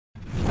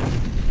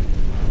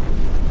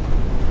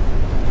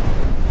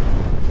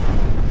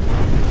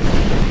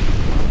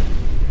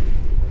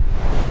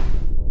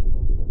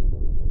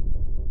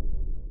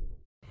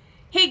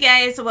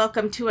guys,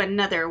 welcome to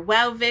another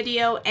WoW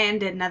video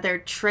and another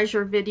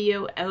treasure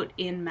video out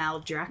in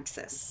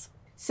Maldraxxus.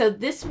 So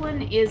this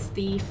one is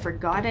the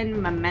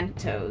Forgotten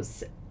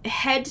Mementos.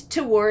 Head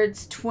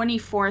towards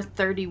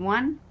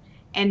 2431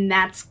 and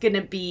that's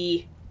gonna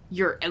be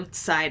your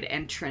outside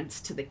entrance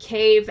to the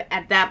cave.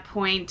 At that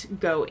point,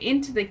 go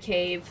into the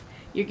cave.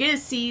 You're gonna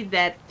see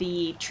that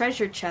the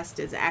treasure chest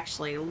is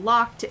actually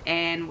locked,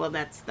 and well,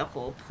 that's the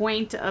whole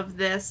point of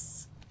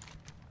this.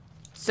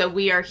 So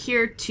we are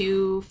here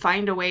to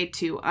find a way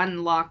to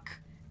unlock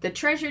the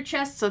treasure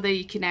chest so that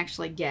you can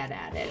actually get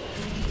at it.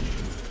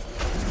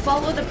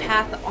 Follow the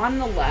path on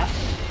the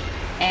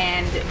left,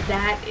 and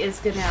that is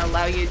going to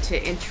allow you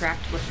to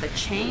interact with the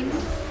chain.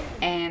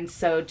 And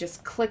so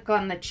just click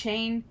on the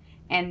chain,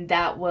 and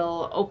that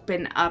will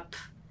open up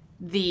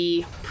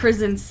the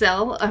prison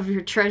cell of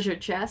your treasure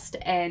chest,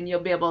 and you'll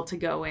be able to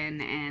go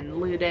in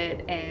and loot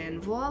it,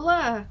 and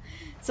voila!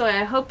 So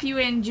I hope you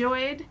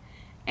enjoyed,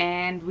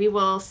 and we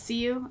will see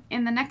you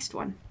in the next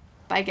one.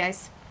 Bye,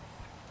 guys.